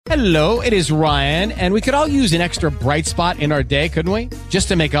Hello, it is Ryan, and we could all use an extra bright spot in our day, couldn't we? Just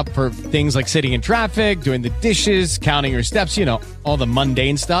to make up for things like sitting in traffic, doing the dishes, counting your steps, you know, all the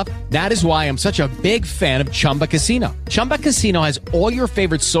mundane stuff. That is why I'm such a big fan of Chumba Casino. Chumba Casino has all your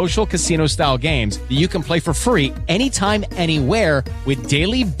favorite social casino-style games that you can play for free anytime, anywhere with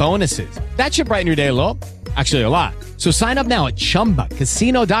daily bonuses. That should brighten your day a little. Actually, a lot. So sign up now at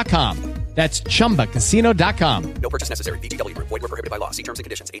ChumbaCasino.com. That's ChumbaCasino.com. No purchase necessary. VGW Group. Void where prohibited by law. See terms and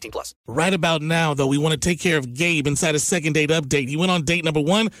conditions. 18+. Right about now, though, we want to take care of Gabe inside a second date update. He went on date number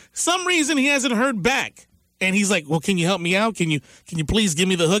 1. Some reason he hasn't heard back. And he's like, well, can you help me out? Can you please give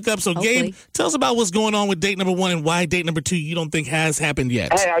me the hookup? So, hopefully. Gabe, tell us about what's going on with date number 1 and why date number 2 you don't think has happened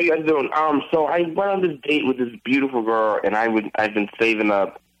yet. Hey, how you guys doing? So I went on this date with this beautiful girl, and I've been saving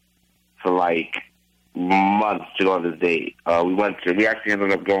up for like months to go on this date. We actually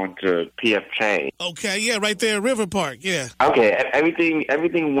ended up going to P.F. Chang. Okay, yeah, right there at River Park, yeah. Okay, everything,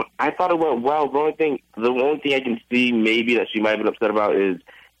 I thought it went well. The only thing I can see maybe that she might have been upset about is,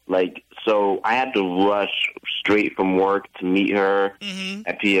 like, so I had to rush straight from work to meet her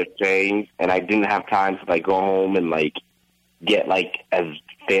at P.F. Chang's, and I didn't have time to, like, go home and, like, get, like, as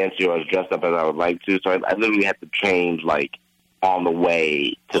fancy or as dressed up as I would like to. So I literally had to change, like, on the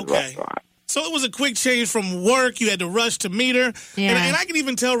way to the restaurant. So it was a quick change from work. You had to rush to meet her. Yeah. And I can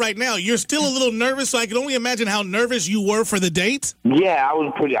even tell right now, you're still a little nervous, so I can only imagine how nervous you were for the date. Yeah, I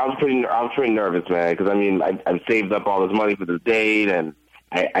was pretty nervous, man, because, I mean, I saved up all this money for this date, and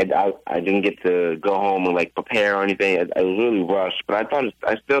I didn't get to go home and, like, prepare or anything. I was really rushed, but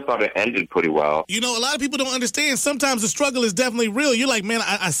I still thought it ended pretty well. You know, a lot of people don't understand. Sometimes the struggle is definitely real. You're like, man,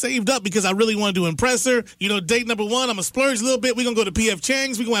 I saved up because I really wanted to impress her. You know, date number 1, I'm going to splurge a little bit. We're going to go to P.F.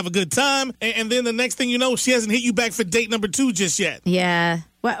 Chang's. We're going to have a good time. And then the next thing you know, she hasn't hit you back for date number 2 just yet. Yeah.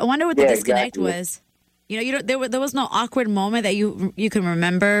 Well, I wonder what the disconnect was. You know, there was no awkward moment that you can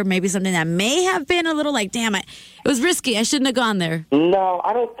remember. Maybe something that may have been a little like, damn it, it was risky. I shouldn't have gone there. No,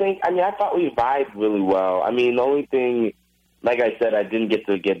 I don't think. I mean, I thought we vibed really well. I mean, the only thing, like I said, I didn't get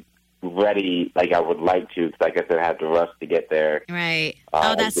to get ready like I would like to. Because, like I said, I had to rush to get there. Right.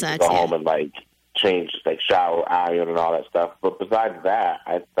 That sucks. Go home and like change, like shower, iron, and all that stuff. But besides that,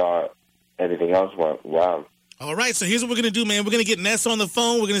 I thought everything else went well. All right, so here's what we're going to do, man. We're going to get Nessa on the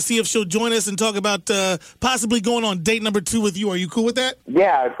phone. We're going to see if she'll join us and talk about possibly going on date number 2 with you. Are you cool with that?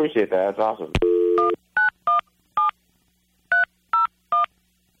 Yeah, I appreciate that. That's awesome.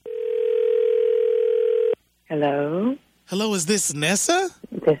 Hello? Hello, is this Nessa?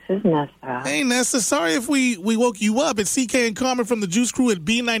 This is Nessa. Hey, Nessa. Sorry if we woke you up. It's CK and Carmen from the Juice Crew at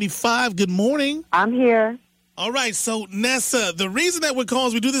B95. Good morning. I'm here. All right, so Nessa, the reason that we're calling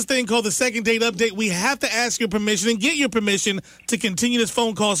is we do this thing called the second date update. We have to ask your permission and get your permission to continue this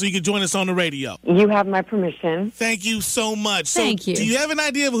phone call so you can join us on the radio. You have my permission. Thank you so much. Thank you. Do you have an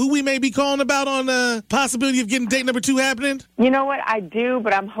idea of who we may be calling about on the possibility of getting date number 2 happening? You know what? I do,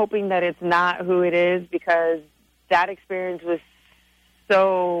 but I'm hoping that it's not who it is because that experience was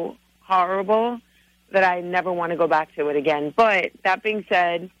so horrible that I never want to go back to it again. But that being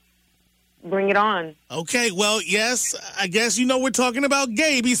said, bring it on. Okay, well, yes, I guess you know we're talking about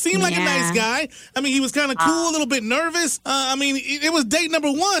Gabe. He seemed like a nice guy. I mean, he was kind of cool, a little bit nervous. I mean, it was date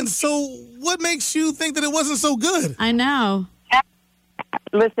number 1, so what makes you think that it wasn't so good? I know.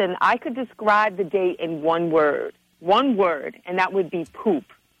 Listen, I could describe the date in one word, and that would be poop.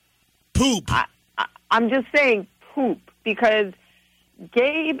 Poop. I'm just saying poop because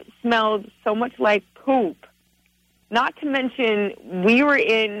Gabe smelled so much like poop. Not to mention, we were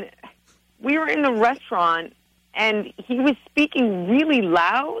in the restaurant, and he was speaking really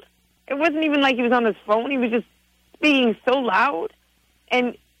loud. It wasn't even like he was on his phone. He was just speaking so loud,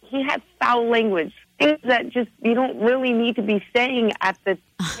 and he had foul language, things that just you don't really need to be saying at the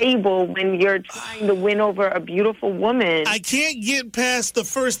table when you're trying to win over a beautiful woman. I can't get past the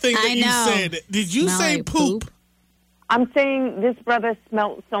first thing that you said. Did you say like poop? I'm saying this brother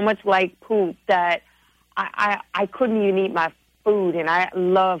smelled so much like poop that I couldn't even eat my food, and I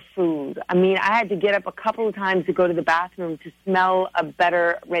love food. I mean, I had to get up a couple of times to go to the bathroom to smell a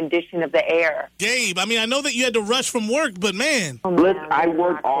better rendition of the air. Gabe, I mean, I know that you had to rush from work, but man. Listen, I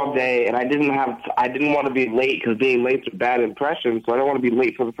worked all day, and I didn't want to be late because being late's a bad impression, so I don't want to be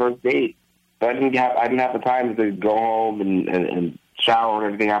late for the first date. So I didn't have the time to go home and shower and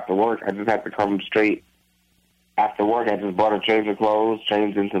everything after work. I just had to come straight after work. I just bought a change of clothes,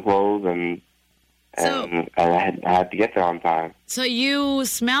 changed into clothes, and I had to get there on time. So you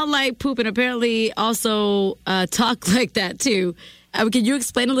smell like poop and apparently also talk like that too. Can you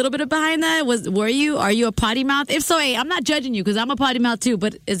explain a little bit behind that? Are you a potty mouth? If so, hey, I'm not judging you because I'm a potty mouth too.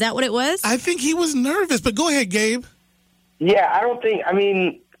 But is that what it was? I think he was nervous. But go ahead, Gabe. Yeah, I don't think. I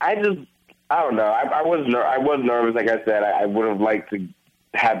mean, I don't know. I was nervous. Like I said, I would have liked to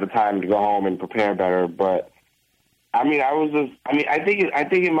have the time to go home and prepare better. But I think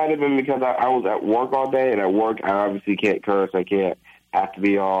it might have been because I was at work all day, and at work I obviously can't curse. I can't have to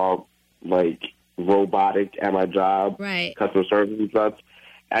be all like robotic at my job, right? Customer service and such.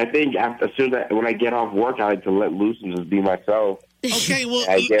 I think as soon as when I get off work, I like to let loose and just be myself. Okay, well,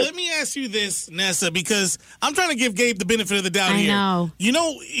 let me ask you this, Nessa, because I'm trying to give Gabe the benefit of the doubt here. I know. You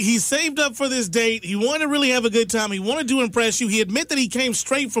know, he saved up for this date. He wanted to really have a good time. He wanted to impress you. He admitted that he came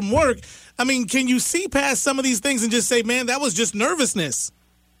straight from work. I mean, can you see past some of these things and just say, man, that was just nervousness?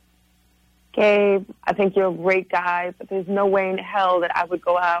 Gabe, I think you're a great guy, but there's no way in hell that I would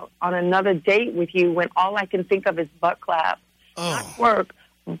go out on another date with you when all I can think of is butt clap. Not work,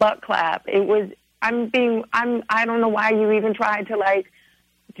 butt clap. It was, I don't know why you even tried to like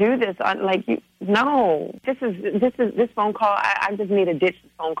do this on this phone call. I just need to ditch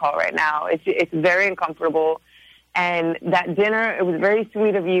this phone call right now. It's very uncomfortable. And that dinner, it was very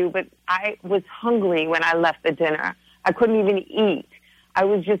sweet of you, but I was hungry when I left the dinner. I couldn't even eat. I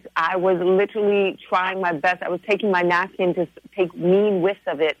was literally trying my best. I was taking my napkin to take mean whiffs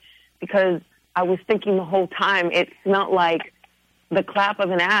of it because I was thinking the whole time it smelled like the clap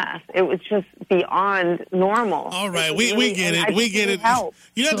of an ass. It was just beyond normal. All right, we get it. We get it.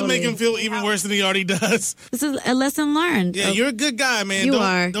 You have to make him feel even worse than he already does. This is a lesson learned. Yeah, you're a good guy, man. You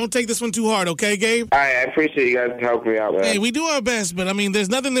are. Don't take this one too hard, okay, Gabe? All right, I appreciate you guys helping me out, man. Hey, we do our best, but I mean, there's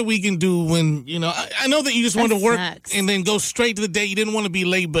nothing that we can do when, you know, I know that you just wanted to work and then go straight to the date. You didn't want to be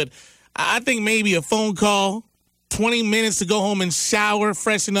late, but I think maybe a phone call, 20 minutes to go home and shower,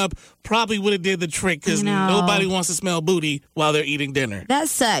 freshen up, probably would have did the trick because nobody wants to smell booty while they're eating dinner. That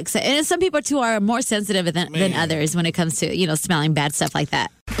sucks. And some people, too, are more sensitive than others when it comes to, you know, smelling bad stuff like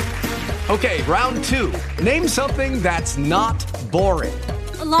that. Okay, round 2. Name something that's not boring.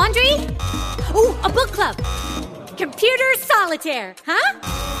 A laundry? Ooh, a book club. Computer solitaire, huh?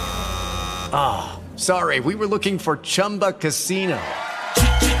 Ah, sorry. We were looking for Chumba Casino.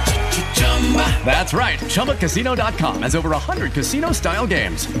 That's right. ChumbaCasino.com has over 100 casino-style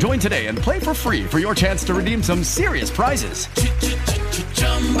games. Join today and play for free for your chance to redeem some serious prizes.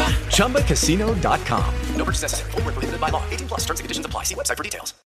 ChumbaCasino.com. No purchase necessary. Void where prohibited by law. 18+ terms and conditions apply. See website for details.